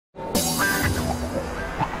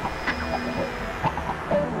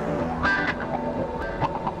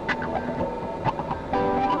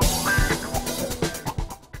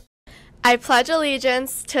I pledge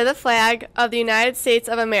allegiance to the flag of the United States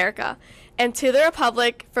of America and to the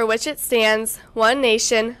republic for which it stands, one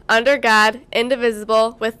nation, under God,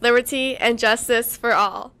 indivisible, with liberty and justice for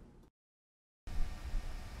all.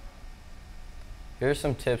 Here are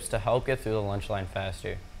some tips to help get through the lunch line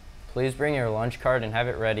faster. Please bring your lunch card and have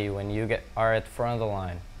it ready when you are at the front of the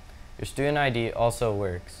line. Your student ID also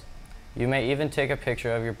works. You may even take a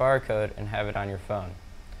picture of your barcode and have it on your phone.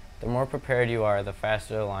 The more prepared you are, the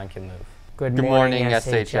faster the line can move. Good morning,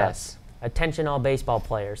 SHS. Attention all baseball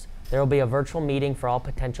players. There will be a virtual meeting for all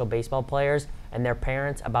potential baseball players and their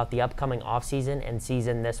parents about the upcoming off-season and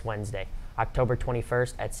season this Wednesday, October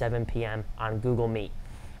 21st at 7 p.m. on Google Meet.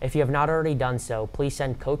 If you have not already done so, please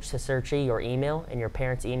send Coach Cicerci your email and your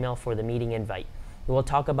parents' email for the meeting invite. We will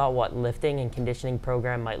talk about what lifting and conditioning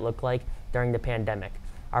program might look like during the pandemic,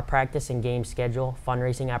 our practice and game schedule,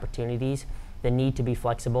 fundraising opportunities, the need to be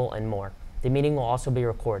flexible, and more. The meeting will also be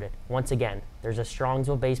recorded. Once again, there's a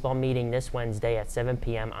Strongsville baseball meeting this Wednesday at 7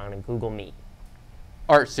 p.m. on a Google Meet.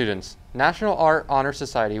 Art students, National Art Honor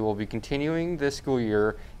Society will be continuing this school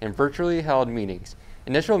year in virtually held meetings.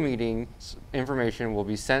 Initial meetings information will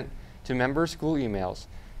be sent to member school emails.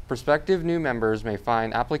 Prospective new members may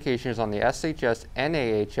find applications on the SHS and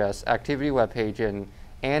AHS activity webpage and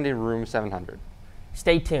in room 700.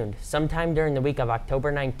 Stay tuned. Sometime during the week of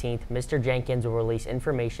October 19th, Mr. Jenkins will release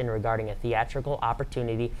information regarding a theatrical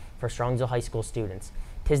opportunity for Strongsville High School students.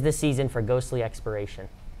 'Tis the season for ghostly exploration.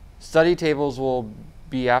 Study tables will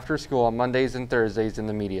be after school on Mondays and Thursdays in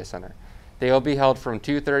the Media Center. They will be held from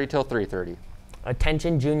 2:30 till 3:30.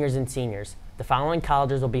 Attention juniors and seniors. The following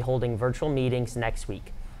colleges will be holding virtual meetings next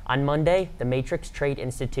week. On Monday, the Matrix Trade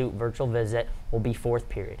Institute virtual visit will be 4th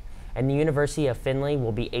period, and the University of Findlay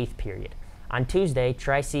will be 8th period. On Tuesday,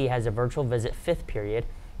 Tri-C has a virtual visit 5th period,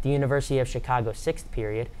 the University of Chicago 6th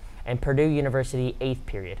period, and Purdue University 8th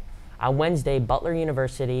period. On Wednesday, Butler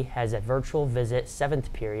University has a virtual visit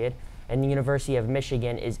 7th period, and the University of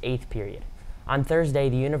Michigan is 8th period. On Thursday,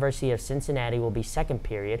 the University of Cincinnati will be 2nd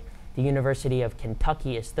period, the University of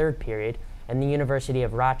Kentucky is 3rd period, and the University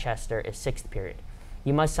of Rochester is 6th period.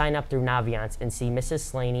 You must sign up through Naviance and see Mrs.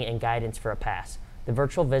 Slaney and guidance for a pass. The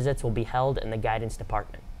virtual visits will be held in the guidance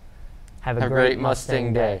department. Have a great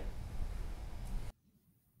Mustang Day.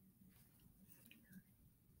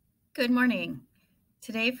 Good morning.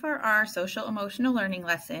 Today for our social emotional learning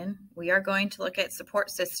lesson, we are going to look at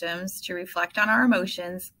support systems to reflect on our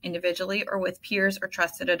emotions individually or with peers or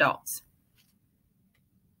trusted adults.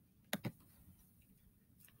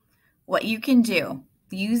 What you can do,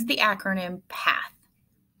 use the acronym PATH.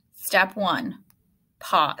 Step 1,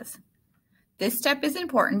 pause. This step is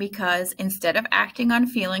important because instead of acting on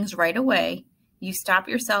feelings right away, you stop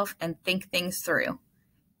yourself and think things through.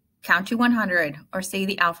 Count to 100 or say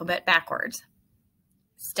the alphabet backwards.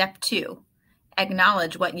 Step 2,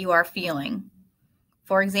 acknowledge what you are feeling.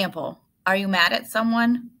 For example, are you mad at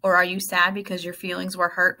someone or are you sad because your feelings were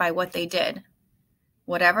hurt by what they did?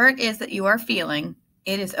 Whatever it is that you are feeling,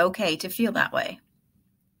 it is okay to feel that way.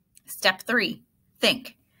 Step 3,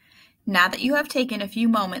 think. Now that you have taken a few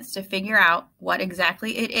moments to figure out what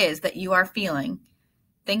exactly it is that you are feeling,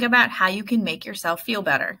 think about how you can make yourself feel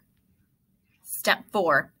better. Step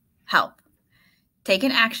 4, help. Take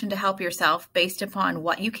an action to help yourself based upon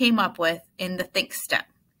what you came up with in the think step.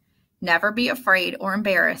 Never be afraid or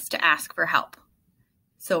embarrassed to ask for help.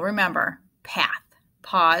 So remember, PATH,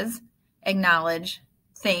 pause, acknowledge,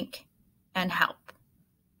 think, and help.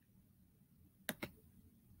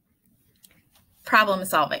 Problem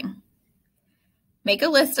solving. Make a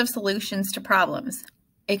list of solutions to problems.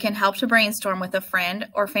 It can help to brainstorm with a friend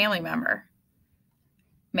or family member.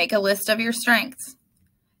 Make a list of your strengths.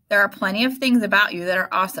 There are plenty of things about you that are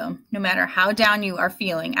awesome, no matter how down you are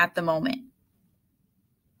feeling at the moment.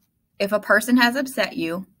 If a person has upset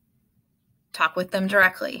you, talk with them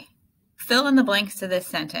directly. Fill in the blanks to this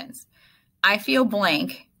sentence. I feel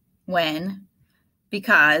blank when,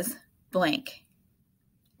 because blank.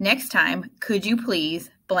 Next time, could you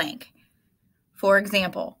please blank? For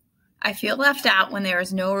example, I feel left out when there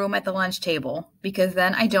is no room at the lunch table because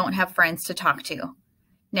then I don't have friends to talk to.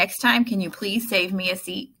 Next time, can you please save me a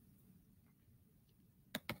seat?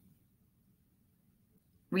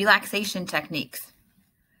 Relaxation techniques.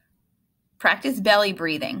 Practice belly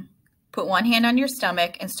breathing. Put one hand on your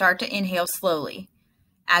stomach and start to inhale slowly.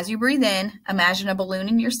 As you breathe in, imagine a balloon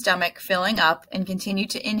in your stomach filling up and continue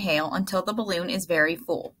to inhale until the balloon is very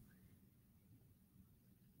full.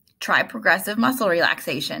 Try progressive muscle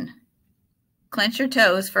relaxation. Clench your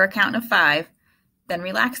toes for a count of 5, then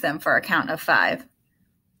relax them for a count of 5.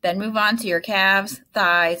 Then move on to your calves,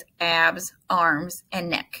 thighs, abs, arms,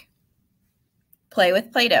 and neck. Play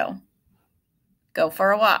with Play-Doh. Go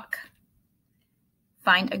for a walk.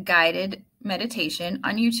 Find a guided meditation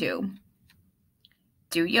on YouTube.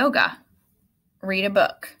 Do yoga. Read a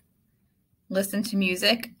book. Listen to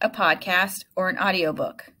music, a podcast, or an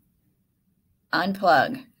audiobook.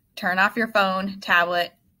 Unplug. Turn off your phone,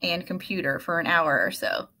 tablet, and computer for an hour or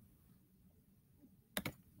so.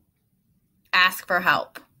 Ask for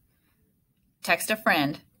help. Text a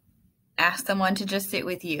friend. Ask someone to just sit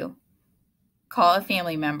with you. Call a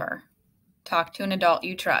family member. Talk to an adult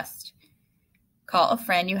you trust. Call a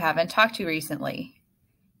friend you haven't talked to recently.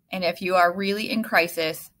 And if you are really in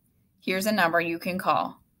crisis, here's a number you can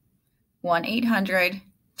call.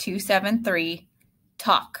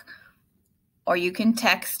 1-800-273-TALK. Or you can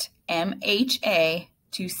text MHA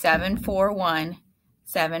to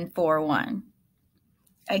 741-741.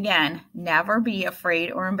 Again, never be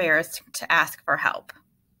afraid or embarrassed to ask for help.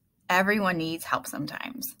 Everyone needs help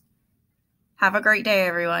sometimes. Have a great day,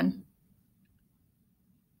 everyone.